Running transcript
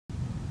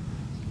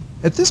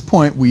At this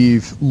point,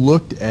 we've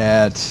looked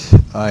at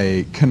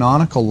a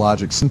canonical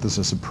logic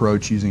synthesis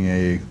approach using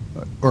a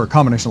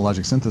combinational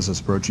logic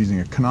synthesis approach using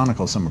a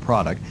canonical sum of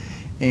product,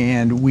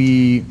 and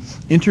we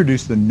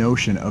introduced the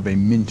notion of a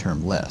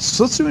minterm list.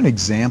 So let's do an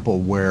example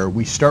where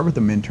we start with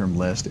the minterm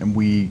list and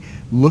we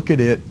look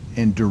at it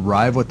and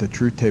derive what the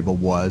truth table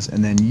was,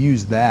 and then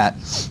use that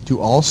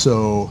to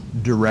also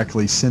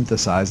directly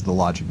synthesize the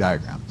logic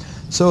diagram.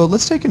 So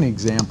let's take an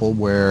example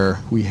where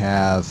we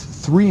have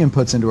three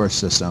inputs into our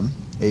system,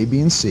 A, B,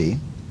 and C,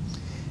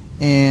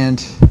 and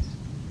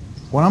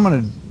what I'm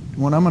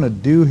going to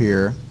do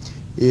here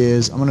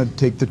is I'm going to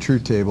take the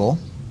truth table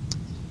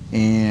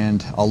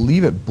and I'll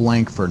leave it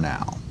blank for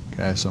now.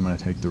 Okay, so I'm going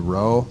to take the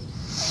row,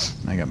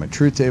 and I got my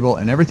truth table,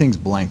 and everything's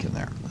blank in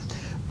there.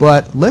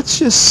 But let's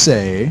just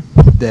say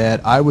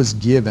that I was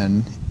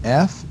given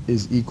F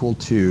is equal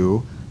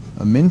to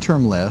a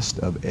minterm list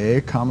of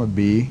A, comma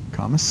B,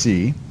 comma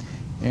C,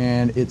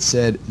 and it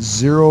said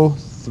 0,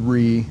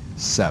 3,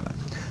 7.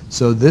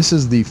 So this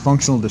is the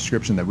functional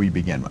description that we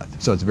begin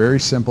with. So it's very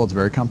simple, it's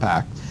very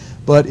compact,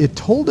 but it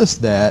told us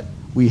that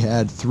we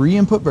had three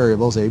input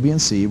variables, A, B,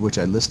 and C, which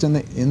I list in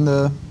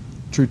the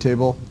truth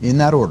table in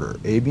that order,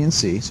 A, B, and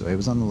C. So A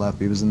was on the left,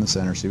 B was in the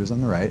center, C was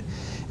on the right.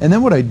 And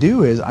then what I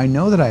do is I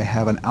know that I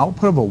have an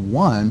output of a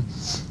 1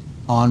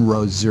 on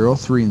rows 0,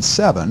 3, and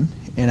 7,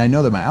 and I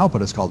know that my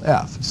output is called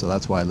F, so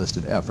that's why I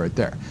listed F right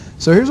there.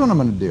 So here's what I'm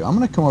going to do. I'm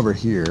going to come over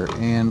here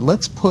and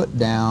let's put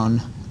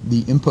down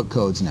the input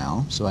codes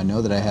now. So I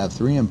know that I have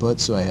three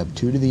inputs, so I have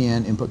 2 to the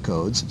n input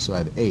codes, so I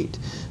have 8.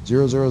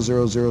 0, 0,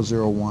 0, 0,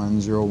 0,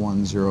 1, 0,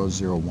 1, 0,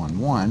 0, 1,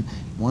 1,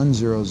 1,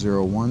 0,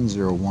 0, 1,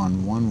 0,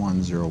 1, 1,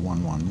 1, 0,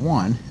 1, 1,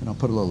 1, and I'll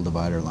put a little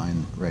divider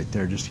line right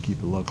there just to keep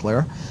it a little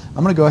clearer.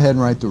 I'm going to go ahead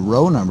and write the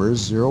row numbers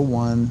 0,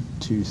 1,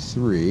 2,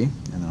 3, and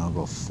then I'll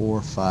go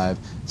 4, 5,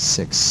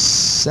 6,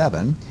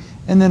 7.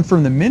 And then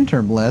from the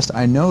minterm list,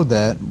 I know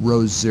that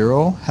row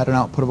 0 had an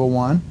output of a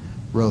 1,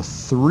 row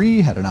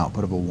 3 had an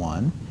output of a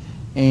 1,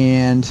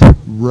 and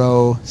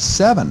row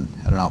 7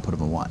 had an output of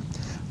a 1.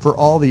 For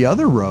all the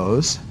other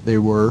rows, they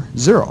were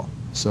 0.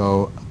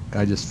 So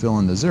I just fill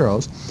in the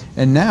zeros.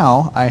 And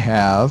now I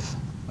have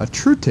a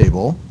truth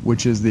table,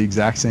 which is the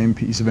exact same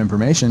piece of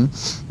information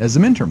as the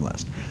minterm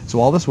list. So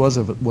all this was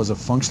a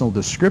functional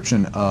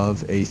description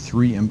of a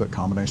 3-input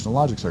combinational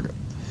logic circuit.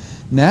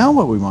 Now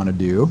what we want to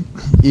do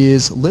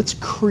is let's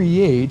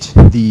create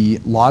the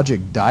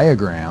logic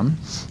diagram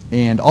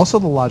and also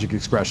the logic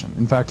expression.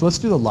 In fact, let's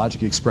do the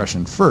logic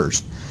expression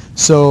first.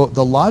 So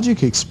the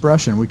logic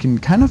expression, we can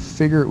kind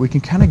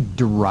of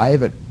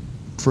derive it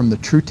from the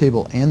truth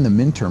table and the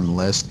minterm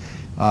list,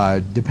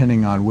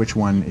 depending on which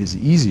one is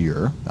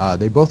easier.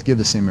 They both give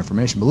the same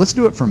information, but let's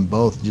do it from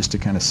both just to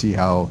kind of see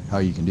how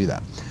you can do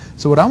that.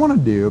 So what I want to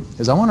do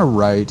is I want to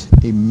write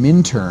a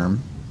minterm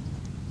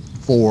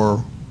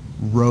for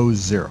row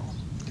 0.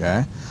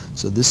 Okay,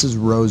 so this is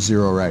row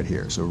 0 right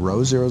here. So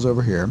row 0 is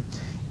over here,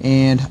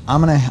 and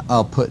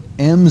I'll put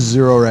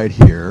M0 right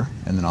here,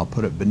 and then I'll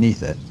put it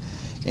beneath it.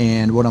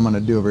 And what I'm going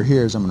to do over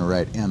here is I'm going to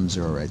write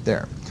M0 right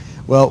there.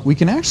 Well, we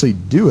can actually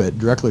do it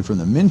directly from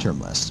the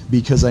minterm list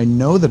because I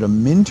know that a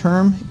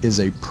minterm is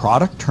a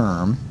product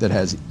term that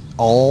has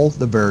all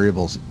the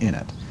variables in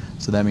it.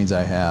 So that means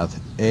I have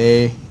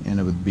A, and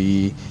it would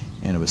B,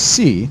 and it was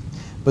C.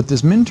 But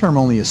this minterm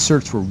only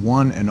asserts for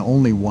one and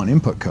only one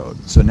input code.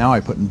 So now I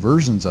put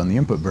inversions on the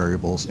input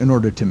variables in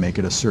order to make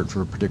it assert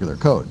for a particular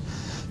code.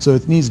 So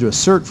it needs to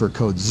assert for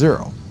code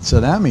 0.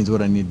 So that means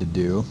what I need to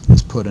do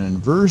is put an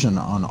inversion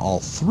on all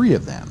three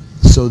of them.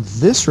 So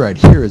this right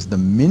here is the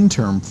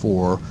minterm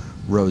for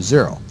row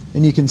 0.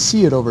 And you can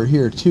see it over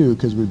here too,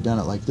 because we've done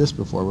it like this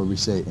before, where we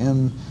say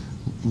M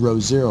row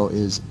 0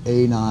 is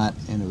A naught,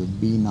 and it was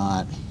B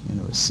naught, and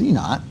it was C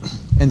naught.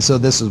 And so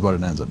this is what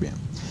it ends up being.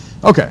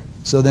 Okay,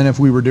 so then if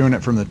we were doing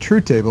it from the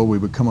truth table, we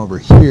would come over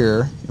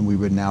here and we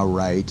would now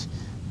write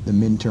the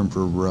minterm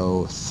for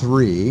row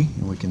 3,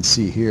 and we can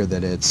see here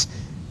that it's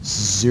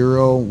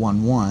 0,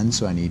 1, 1,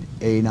 so I need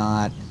A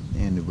naught,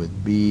 and it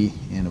would B,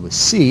 and it was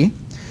C.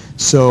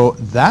 So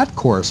that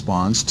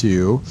corresponds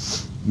to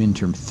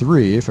minterm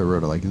 3. If I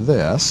wrote it like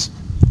this,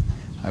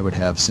 I would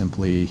have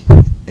simply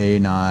A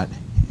naught,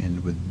 and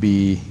it would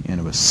B, and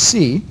it was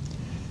C.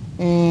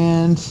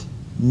 And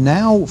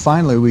now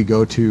finally we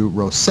go to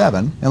row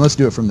 7, and let's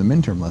do it from the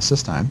minterm list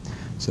this time.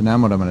 So now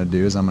what I'm going to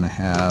do is I'm going to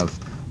have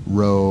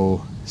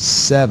row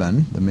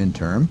 7, the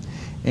minterm,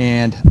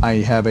 and I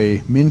have a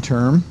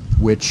minterm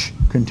which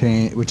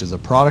is a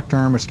product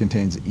term which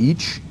contains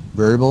each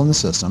variable in the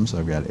system. So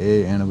I've got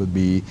A, and it would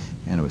B,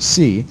 and it was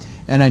C,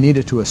 and I need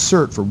it to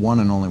assert for one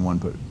and only one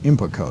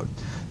input code.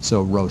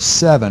 So row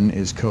 7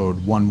 is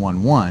code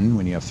 111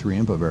 when you have three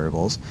input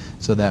variables.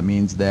 So that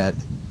means that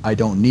I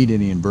don't need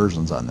any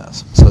inversions on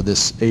this. So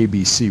this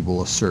ABC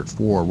will assert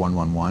for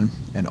 111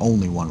 and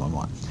only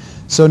 111.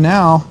 So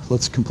now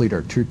let's complete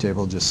our truth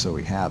table just so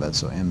we have it.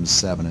 So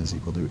M7 is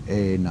equal to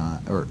A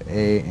naught, or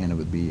A, and it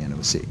would B, and it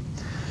would C.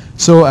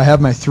 So I have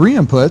my three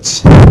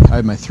inputs, I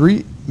have my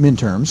three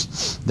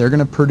minterms. They're going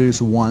to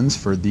produce ones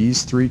for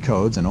these three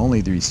codes and only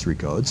these three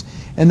codes.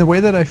 And the way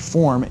that I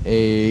form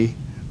a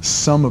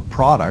sum of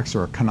products,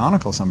 or a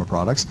canonical sum of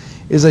products,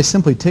 is I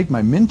simply take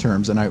my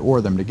minterms and I OR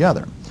them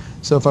together.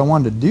 So if I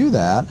wanted to do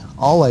that,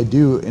 all I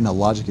do in a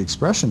logic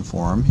expression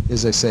form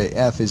is I say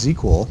f is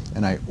equal,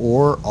 and I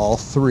OR all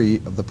three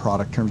of the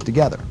product terms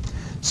together.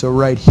 So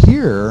right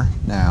here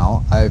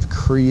now I've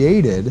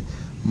created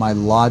my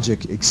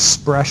logic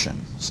expression.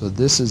 So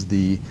this is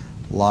the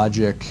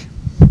logic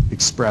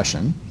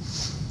expression,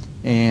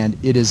 and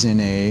it is in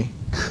a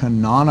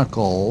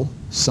canonical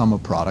sum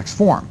of products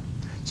form.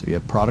 So you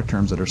have product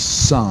terms that are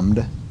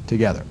summed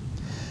together.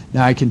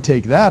 Now I can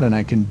take that and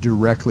I can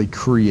directly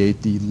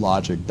create the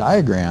logic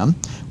diagram.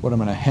 What I'm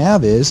going to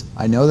have is,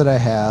 I know that I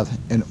have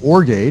an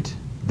OR gate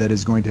that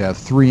is going to have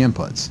three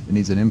inputs. It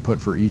needs an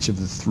input for each of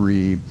the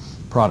three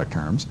product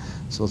terms.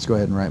 So let's go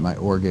ahead and write my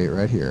OR gate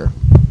right here.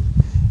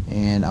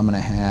 And I'm going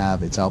to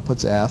have its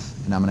outputs F,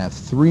 and I'm going to have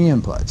three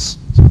inputs.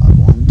 So I have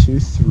 1, 2,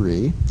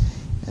 3.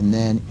 And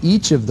then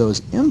each of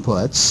those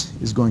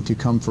inputs is going to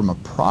come from a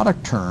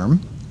product term,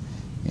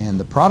 and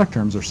the product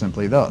terms are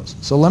simply those.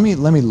 So let me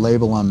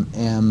label them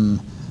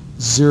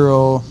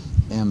M0,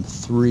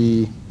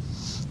 M3,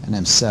 and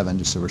M7,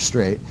 just so we're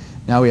straight.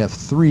 Now we have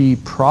three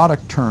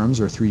product terms,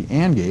 or three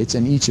AND gates,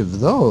 and each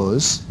of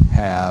those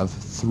have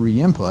three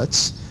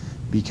inputs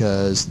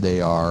because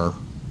they are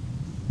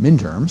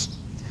minterms.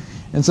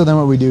 And so then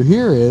what we do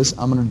here is,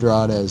 I'm going to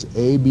draw it as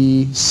A,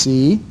 B,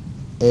 C,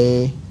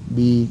 A,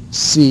 B,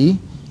 C,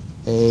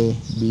 A,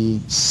 B,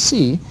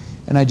 C,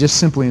 and I just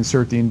simply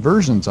insert the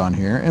inversions on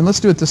here. And let's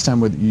do it this time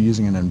with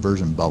using an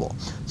inversion bubble.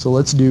 So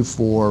let's do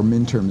for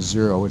minterm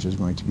 0, which is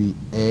going to be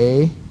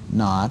A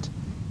naught,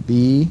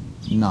 B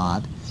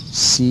naught,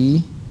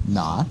 C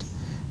naught,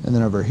 and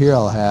then over here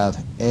I'll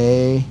have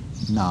A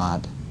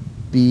naught,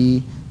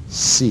 B,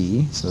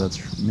 C, so that's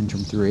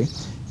minterm 3,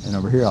 and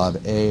over here I'll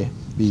have A,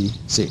 B,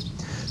 C.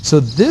 So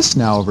this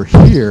now over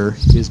here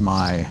is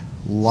my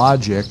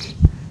logic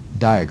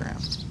diagram.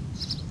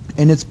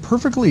 And it's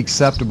perfectly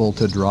acceptable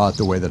to draw it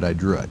the way that I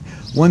drew it.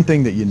 One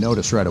thing that you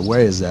notice right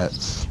away is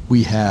that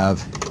we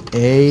have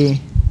A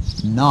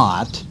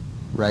naught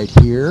right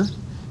here.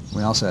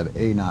 We also have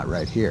A naught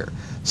right here.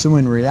 So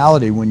in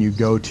reality, when you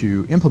go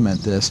to implement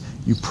this,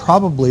 you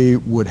probably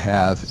would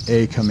have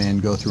A come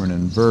in, go through an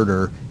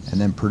inverter, and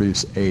then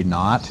produce A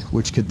naught,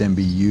 which could then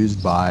be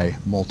used by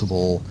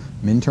multiple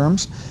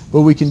minterms.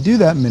 But we can do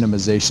that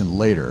minimization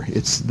later.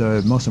 It's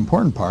the most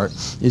important part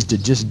is to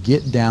just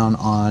get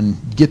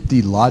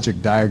the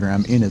logic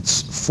diagram in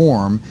its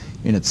form,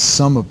 in its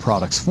sum of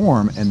products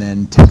form, and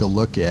then take a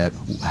look at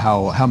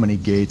how many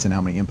gates and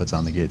how many inputs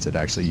on the gates it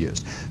actually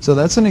used. So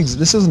this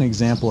is an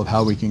example of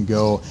how we can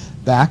go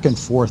back and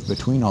forth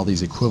between all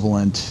these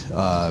equivalent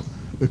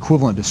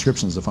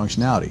descriptions of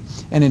functionality.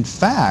 And in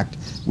fact,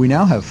 we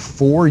now have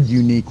 4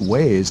 unique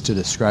ways to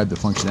describe the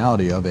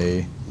functionality of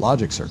a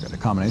logic circuit, a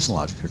combinational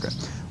logic circuit.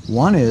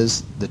 One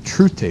is the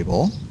truth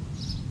table.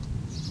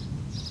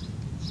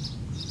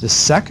 The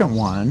second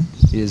one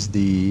is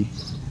the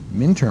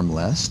minterm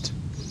list.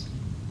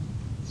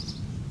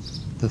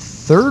 The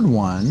third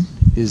one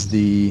is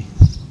the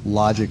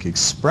logic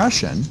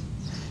expression.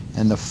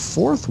 And the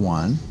fourth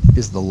one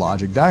is the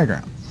logic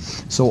diagram.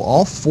 So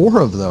all 4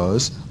 of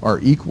those are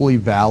equally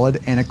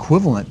valid and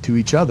equivalent to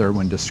each other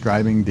when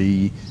describing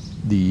the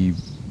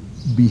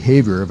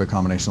behavior of a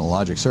combinational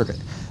logic circuit.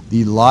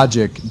 The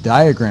logic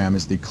diagram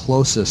is the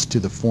closest to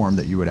the form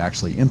that you would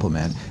actually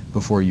implement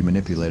before you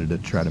manipulate it to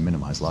try to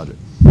minimize logic.